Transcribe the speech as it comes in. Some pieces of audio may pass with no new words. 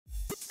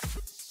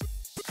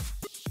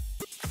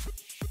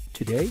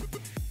Today,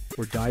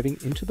 we're diving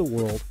into the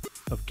world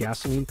of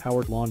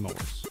gasoline-powered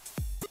lawnmowers,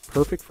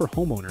 perfect for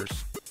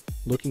homeowners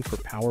looking for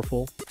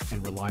powerful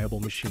and reliable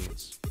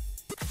machines.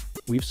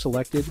 We've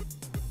selected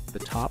the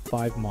top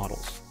 5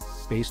 models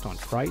based on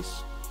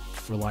price,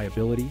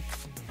 reliability,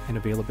 and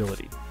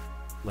availability.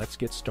 Let's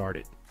get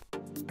started.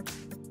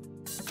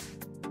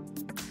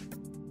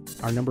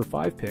 Our number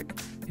 5 pick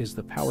is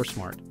the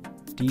PowerSmart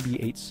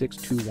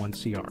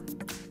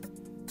DB8621CR.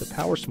 The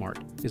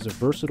PowerSmart is a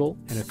versatile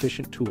and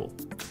efficient tool,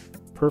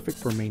 perfect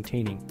for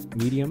maintaining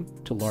medium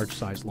to large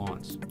size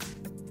lawns.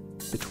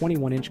 The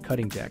 21-inch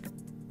cutting deck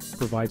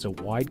provides a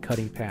wide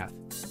cutting path,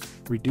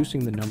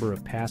 reducing the number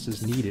of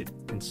passes needed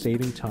and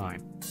saving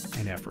time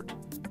and effort.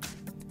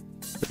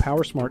 The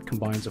PowerSmart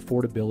combines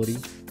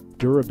affordability,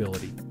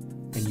 durability,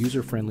 and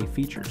user-friendly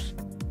features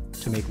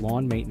to make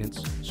lawn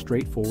maintenance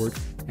straightforward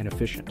and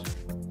efficient.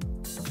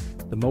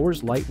 The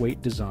mower's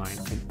lightweight design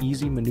and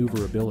easy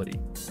maneuverability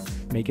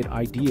make it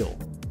ideal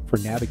for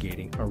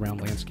navigating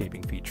around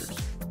landscaping features.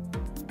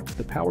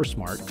 The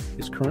PowerSmart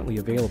is currently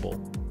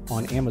available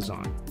on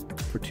Amazon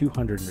for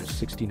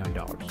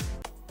 $269.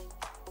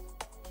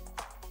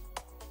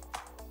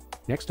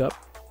 Next up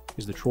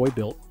is the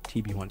Troy-built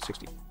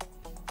TB160,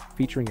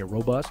 featuring a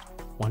robust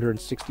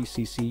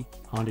 160cc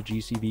Honda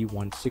GCV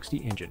 160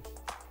 engine.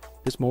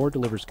 This mower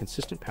delivers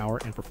consistent power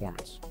and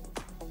performance.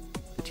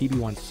 The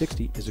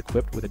TB160 is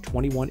equipped with a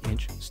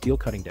 21-inch steel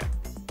cutting deck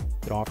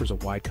that offers a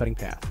wide cutting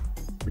path,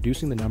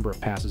 reducing the number of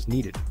passes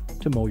needed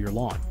to mow your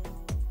lawn.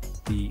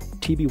 The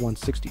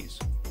TB160's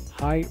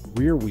high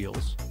rear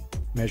wheels,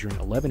 measuring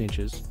 11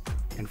 inches,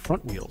 and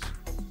front wheels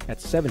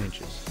at 7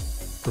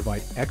 inches,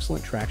 provide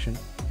excellent traction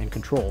and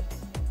control,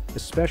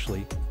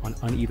 especially on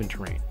uneven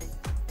terrain.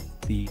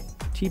 The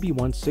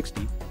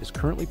TB160 is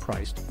currently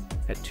priced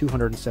at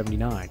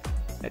 $279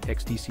 at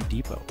XDC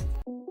Depot.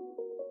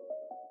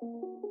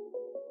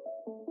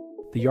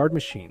 The Yard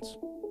Machine's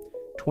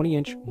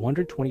 20-inch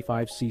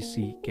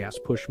 125cc gas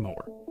push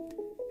mower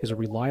is a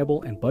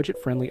reliable and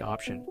budget-friendly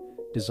option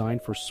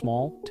designed for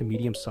small to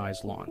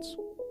medium-sized lawns.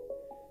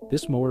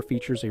 This mower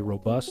features a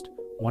robust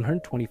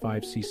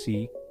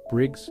 125cc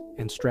Briggs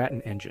 &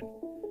 Stratton engine,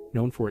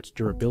 known for its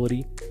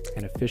durability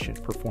and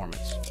efficient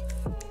performance.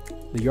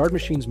 The Yard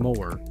Machine's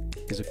mower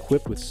is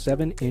equipped with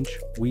 7-inch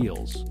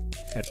wheels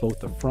at both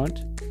the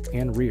front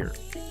and rear,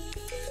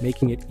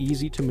 making it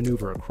easy to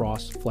maneuver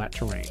across flat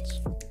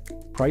terrains.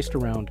 Priced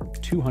around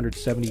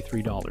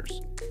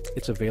 $273,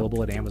 it's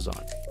available at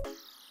Amazon.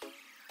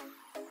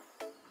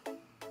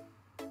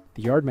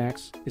 The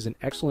YardMax is an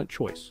excellent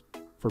choice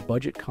for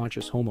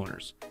budget-conscious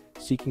homeowners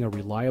seeking a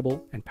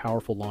reliable and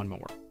powerful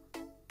lawnmower.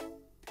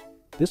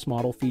 This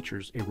model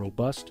features a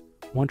robust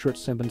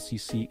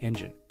 107cc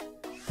engine,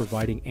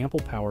 providing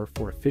ample power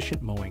for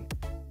efficient mowing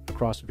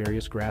across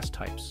various grass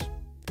types.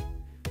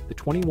 The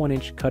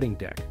 21-inch cutting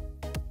deck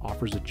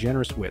offers a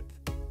generous width,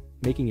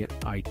 making it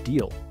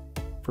ideal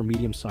for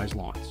medium-sized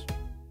lawns.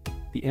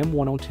 The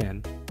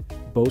M110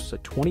 boasts a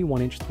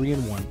 21-inch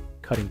 3-in-1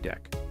 cutting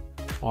deck,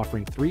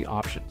 offering 3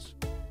 options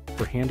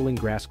for handling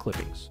grass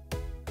clippings: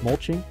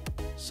 mulching,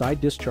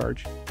 side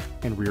discharge,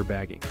 and rear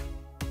bagging.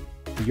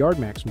 The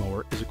YardMax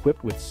mower is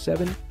equipped with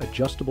 7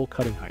 adjustable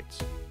cutting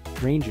heights,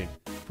 ranging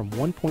from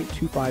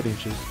 1.25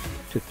 inches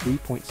to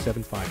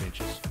 3.75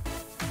 inches.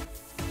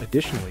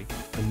 Additionally,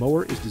 the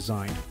mower is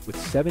designed with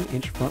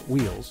 7-inch front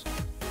wheels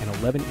and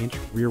 11-inch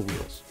rear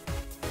wheels,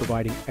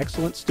 providing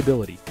excellent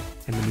stability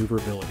and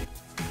maneuverability,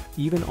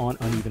 even on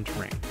uneven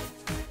terrain.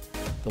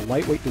 The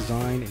lightweight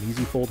design and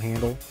easy fold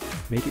handle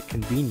make it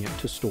convenient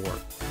to store,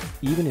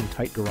 even in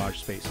tight garage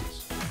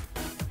spaces.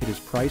 It is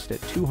priced at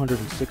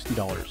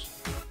 $260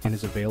 and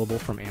is available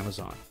from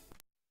Amazon.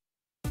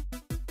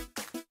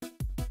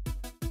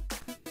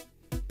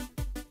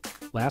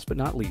 Last but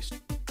not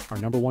least, our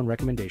number 1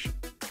 recommendation,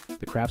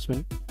 the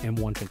Craftsman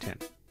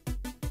M110.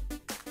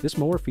 This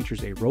mower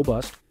features a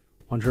robust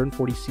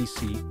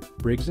 140cc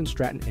Briggs &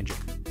 Stratton engine,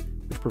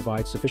 which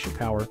provides sufficient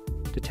power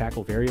to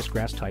tackle various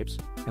grass types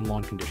and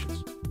lawn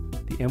conditions.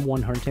 The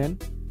M110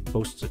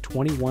 boasts a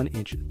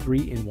 21-inch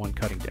 3-in-1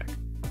 cutting deck,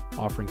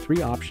 offering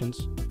 3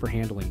 options for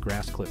handling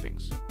grass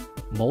clippings: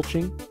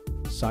 mulching,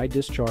 side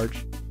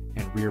discharge,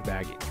 and rear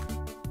bagging.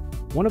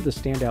 One of the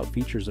standout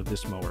features of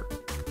this mower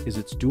is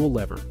its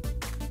dual-lever,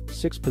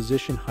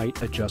 6-position height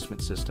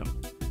adjustment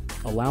system,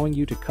 allowing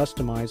you to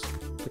customize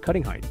the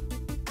cutting height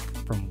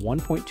from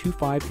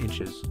 1.25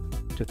 inches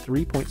to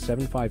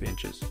 3.75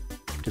 inches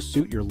to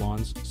suit your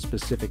lawn's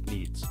specific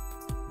needs.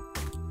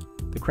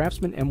 The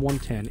Craftsman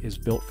M110 is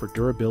built for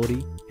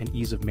durability and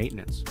ease of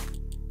maintenance,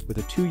 with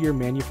a 2-year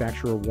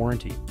manufacturer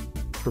warranty,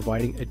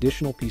 providing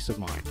additional peace of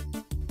mind.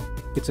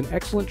 It's an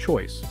excellent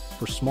choice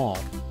for small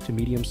to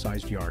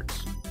medium-sized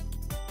yards.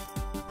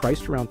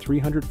 Priced around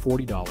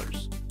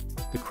 $340,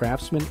 the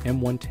Craftsman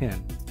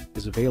M110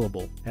 is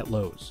available at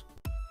Lowe's.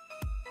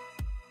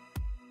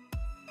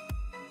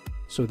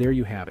 So there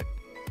you have it,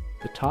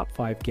 the top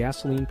 5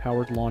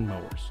 gasoline-powered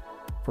lawnmowers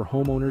for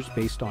homeowners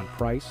based on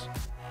price,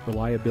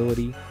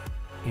 reliability,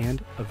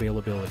 and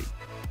availability.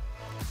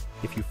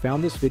 If you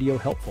found this video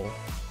helpful,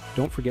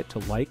 Don't forget to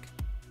like,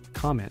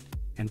 comment,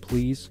 and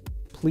please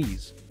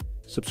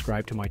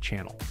subscribe to my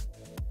channel.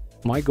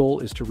 My goal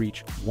is to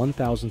reach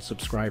 1,000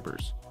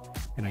 subscribers,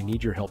 and I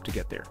need your help to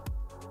get there.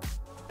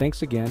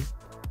 Thanks again,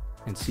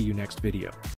 and see you next video.